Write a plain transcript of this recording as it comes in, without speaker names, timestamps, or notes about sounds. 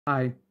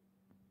Hi,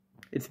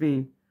 it's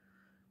me,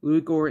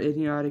 Luke or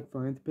Idiotic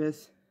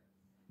Philanthropist,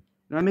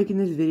 and I'm making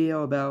this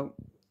video about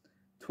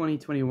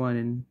 2021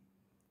 and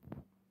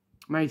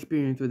my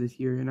experience with this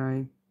year. And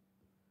I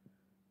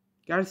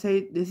gotta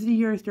say, this is the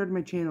year I started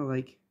my channel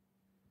like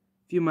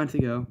a few months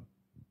ago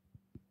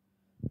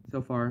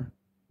so far.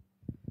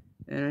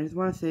 And I just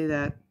want to say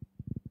that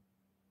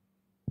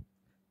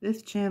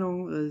this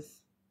channel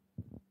is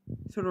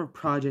sort of a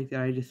project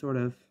that I just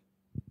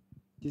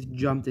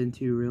jumped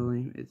into,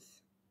 really. It's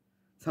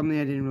something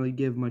I didn't really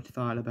give much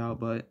thought about,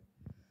 but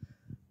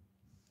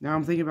now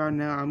I'm thinking about it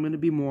now. I'm going to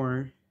be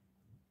more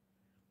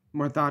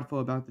thoughtful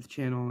about this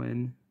channel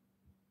and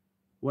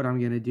what I'm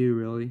going to do,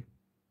 really,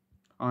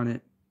 on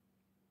it.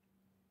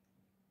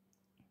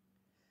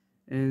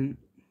 And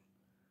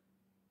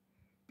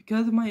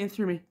because of my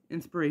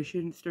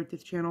inspiration to start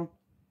this channel,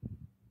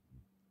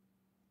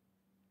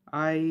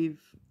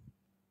 I've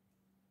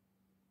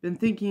been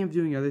thinking of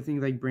doing other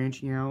things like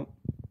branching out.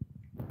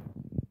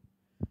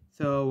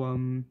 So,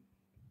 in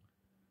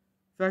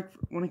fact,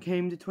 when it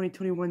came to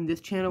 2021, this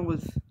channel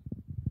was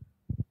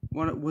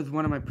one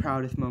of my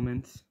proudest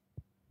moments,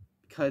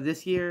 because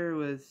this year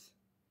was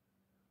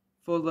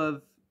full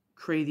of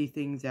crazy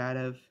things that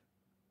have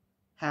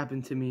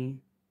happened to me,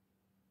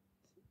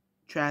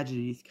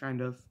 tragedies kind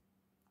of,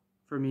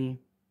 for me,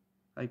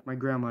 like my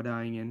grandma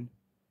dying and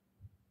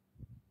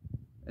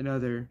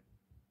another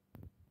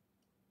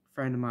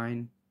friend of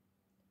mine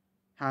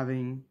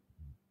having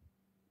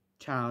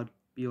child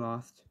be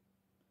lost.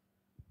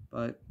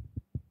 But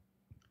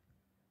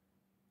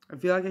I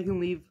feel like I can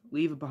leave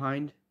it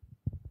behind,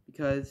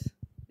 because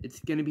it's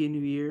gonna be a new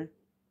year,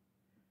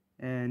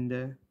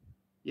 and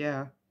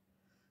yeah,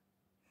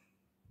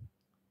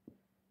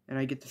 and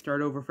I get to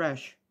start over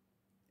fresh.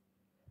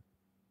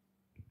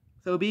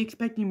 So be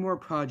expecting more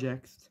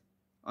projects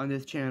on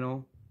this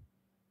channel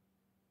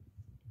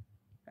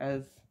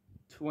as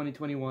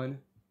 2021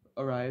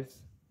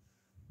 arrives,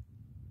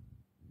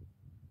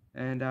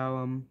 and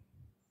I'll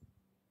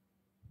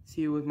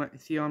see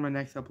you on my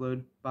next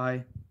upload.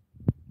 Bye.